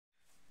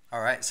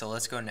Alright, so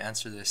let's go ahead and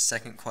answer this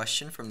second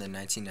question from the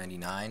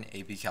 1999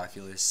 AP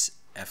Calculus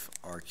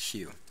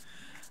FRQ.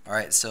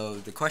 Alright, so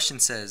the question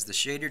says the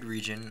shaded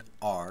region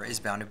R is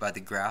bounded by the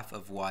graph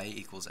of y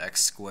equals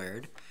x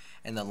squared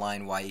and the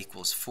line y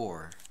equals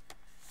 4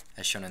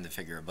 as shown in the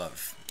figure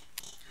above.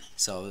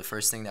 So the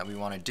first thing that we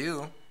want to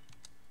do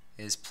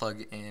is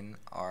plug in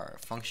our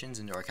functions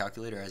into our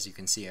calculator. As you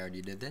can see, I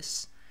already did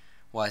this.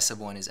 Y sub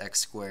 1 is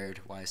x squared,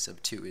 y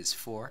sub 2 is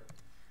 4,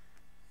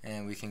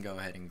 and we can go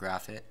ahead and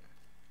graph it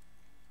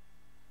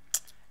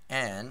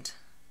and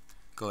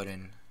go ahead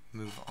and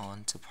move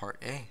on to part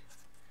A.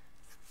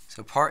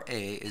 So part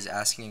A is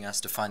asking us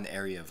to find the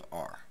area of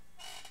R.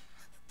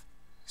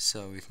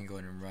 So we can go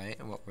ahead and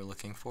write what we're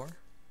looking for.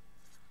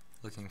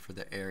 Looking for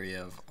the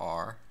area of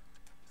R.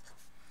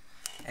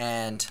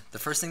 And the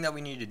first thing that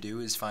we need to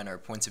do is find our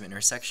points of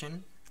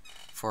intersection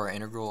for our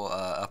integral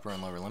upper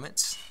and lower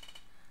limits.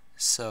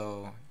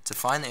 So to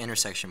find the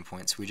intersection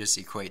points, we just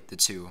equate the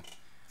two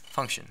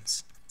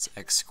functions. It's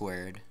x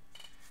squared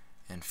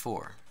and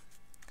 4.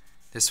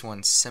 This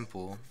one's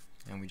simple,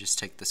 and we just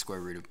take the square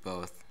root of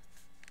both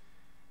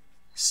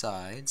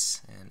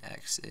sides, and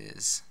x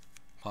is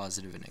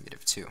positive and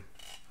negative 2.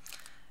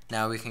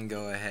 Now we can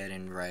go ahead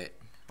and write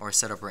or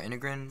set up our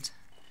integrand.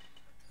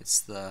 It's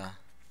the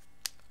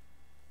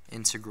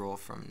integral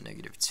from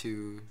negative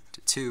 2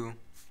 to 2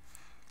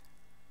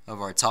 of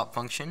our top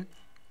function,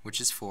 which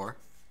is 4,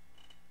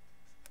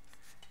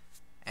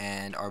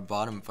 and our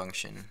bottom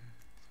function.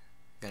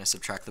 We're going to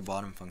subtract the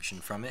bottom function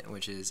from it,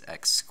 which is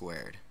x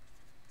squared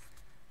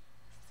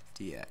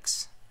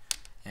dx.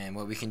 And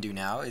what we can do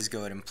now is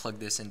go ahead and plug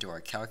this into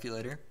our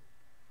calculator.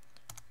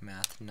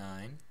 Math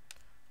 9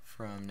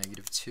 from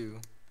negative 2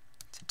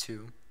 to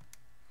 2.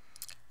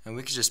 And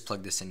we can just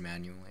plug this in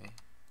manually.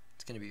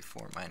 It's going to be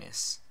 4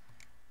 minus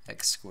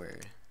x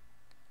squared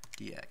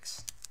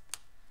dx.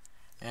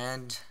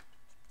 And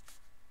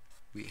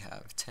we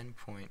have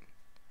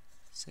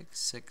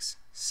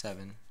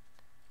 10.667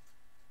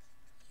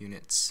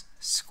 units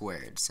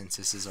squared, since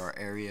this is our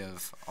area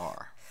of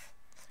R.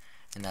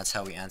 And that's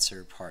how we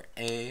answer part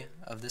A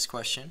of this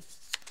question.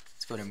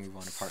 Let's go ahead and move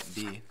on to part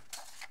B.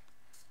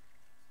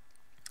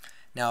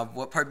 Now,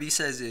 what part B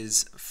says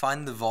is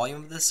find the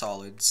volume of the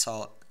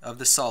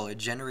solid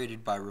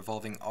generated by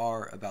revolving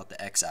R about the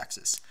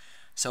x-axis.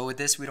 So with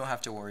this, we don't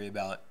have to worry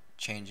about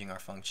changing our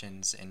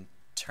functions in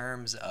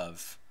terms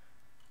of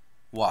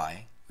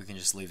y. We can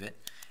just leave it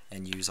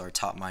and use our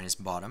top minus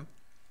bottom.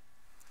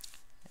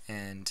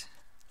 And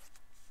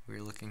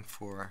we're looking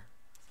for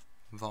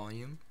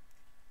volume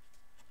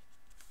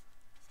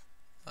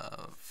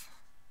of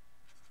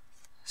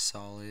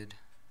solid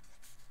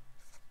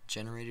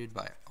generated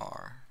by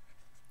R,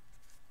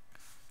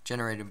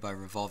 generated by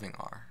revolving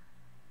R.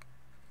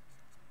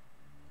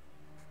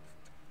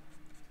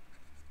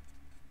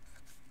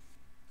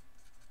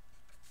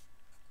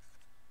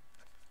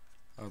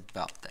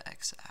 About the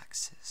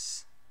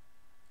x-axis.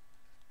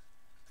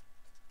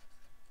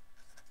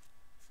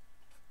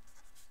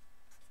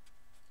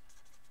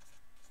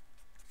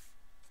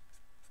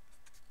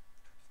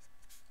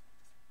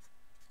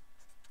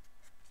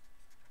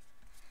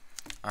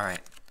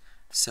 Alright,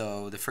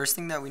 so the first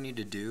thing that we need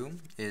to do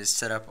is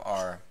set up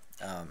our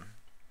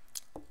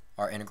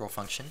integral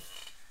function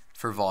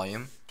for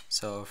volume.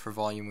 So for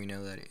volume, we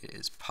know that it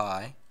is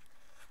pi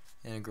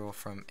integral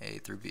from a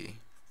through b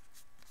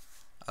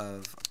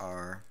of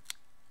our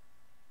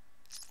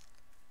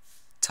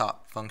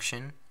top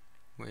function,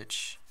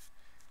 which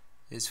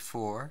is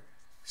 4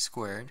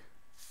 squared,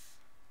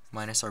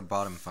 minus our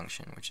bottom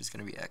function, which is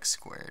going to be x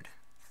squared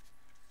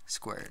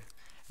squared.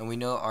 And we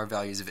know our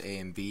values of a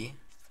and b,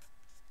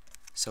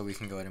 so we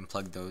can go ahead and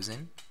plug those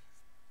in.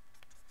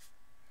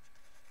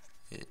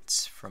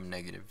 It's from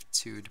negative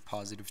 2 to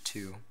positive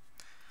 2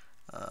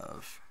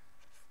 of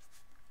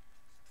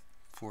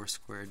 4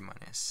 squared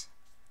minus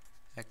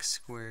x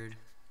squared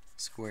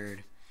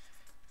squared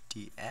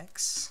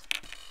dx.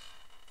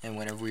 And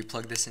whenever we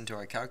plug this into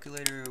our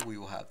calculator, we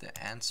will have the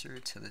answer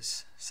to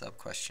this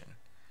sub-question.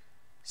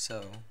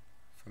 So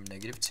from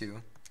negative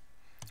 2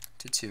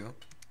 to 2,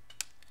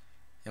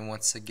 and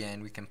once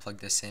again we can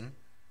plug this in.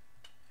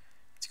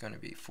 It's going to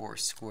be 4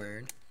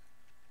 squared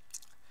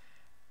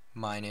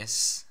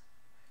minus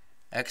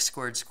x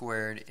squared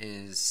squared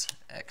is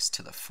x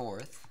to the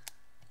 4th.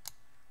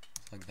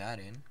 Plug that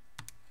in.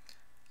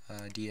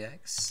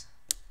 Dx.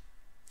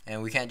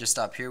 And we can't just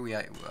stop here. We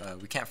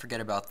can't forget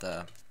about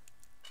the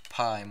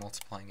pi,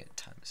 multiplying it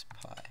times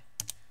pi.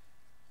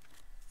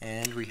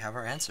 And we have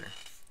our answer,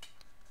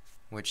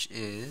 which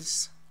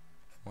is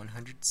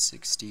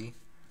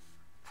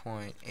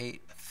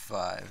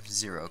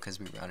 160.850, because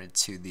we rounded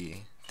to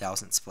the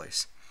thousandths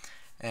place.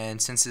 And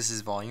since this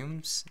is volume,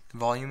 it's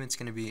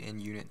going to be in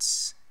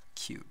units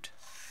cubed.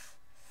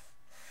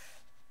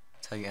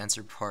 That's how you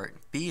answer part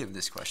B of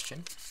this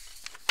question.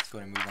 Let's go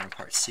ahead and move on to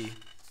part C.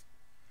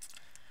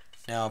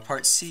 Now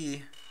part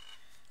C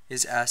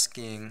is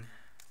asking,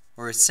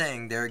 or it's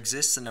saying, there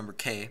exists a number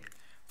k,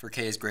 for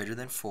k is greater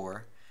than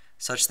 4,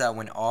 such that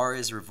when R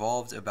is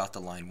revolved about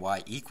the line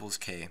y equals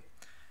k,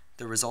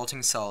 the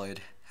resulting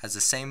solid has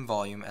the same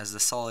volume as the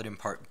solid in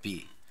part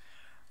B.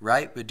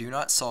 Write but do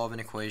not solve an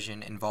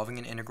equation involving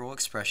an integral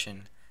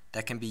expression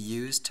that can be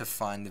used to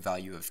find the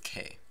value of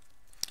k.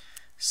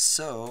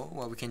 So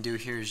what we can do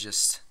here is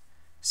just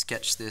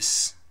sketch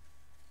this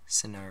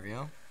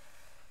scenario.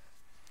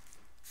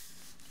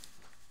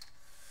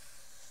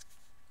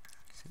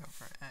 So go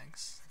for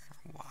x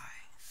or y.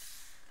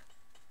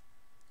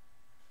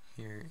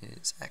 Here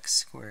is x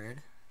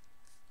squared.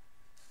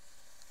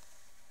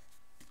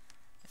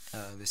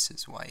 This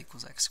is y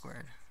equals x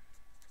squared.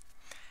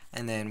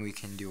 And then we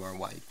can do our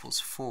y equals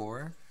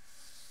 4.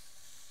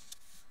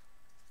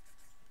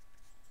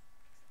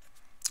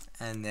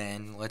 And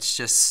then let's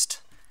just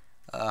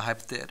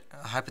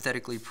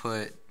hypothetically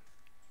put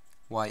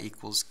y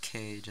equals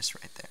k just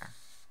right there.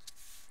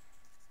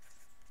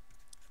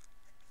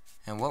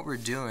 And what we're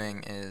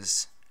doing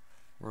is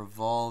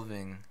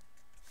revolving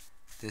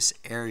this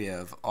area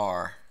of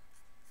R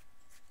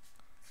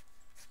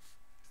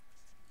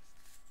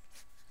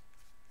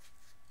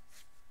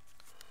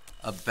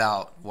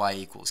about y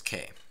equals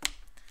k.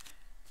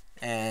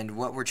 And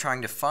what we're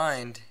trying to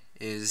find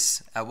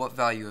is at what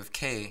value of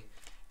k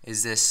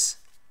is this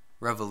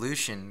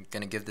revolution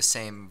going to give the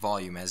same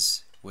volume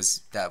as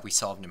was that we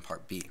solved in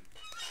part B.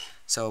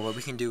 So what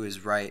we can do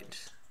is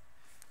write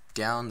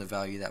down the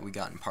value that we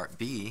got in part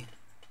B,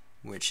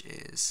 which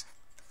is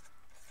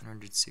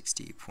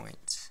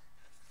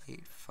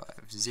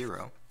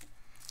 160.850,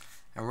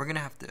 and we're going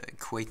to have to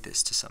equate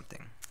this to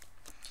something.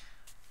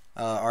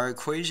 Our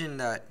equation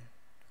that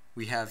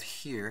we have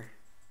here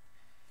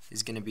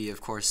is going to be, of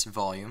course,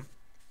 volume,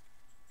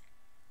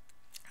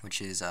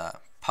 which is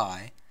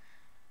pi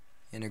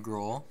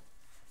integral.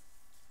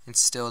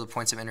 It's still the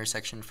points of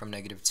intersection from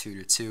 -2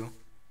 to 2.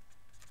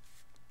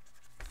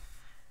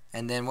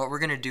 And then what we're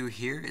going to do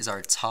here is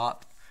our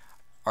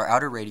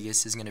outer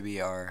radius is going to be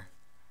our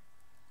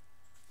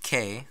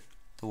k,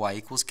 the y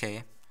equals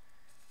k,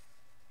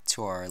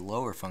 to our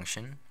lower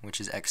function, which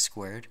is x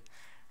squared,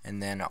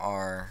 and then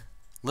our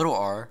little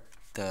r,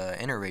 the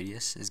inner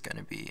radius, is going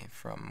to be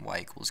from y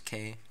equals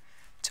k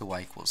to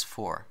y equals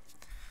 4.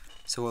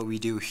 So what we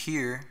do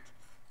here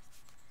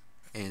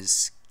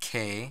is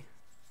k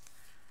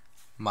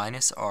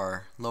minus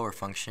our lower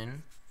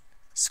function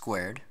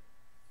squared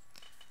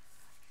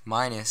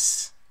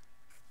minus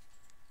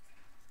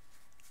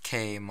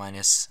k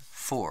minus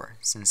 4,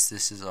 since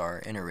this is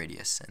our inner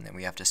radius, and then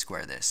we have to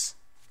square this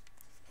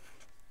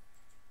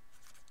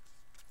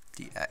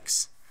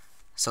dx.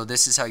 So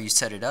this is how you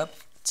set it up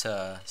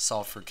to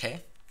solve for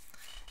k,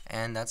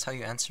 and that's how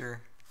you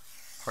answer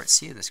part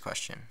C of this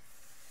question.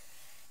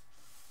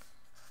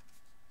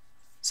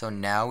 So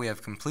now we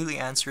have completely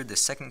answered the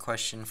second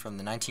question from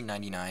the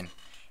 1999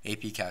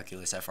 AP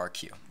Calculus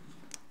FRQ.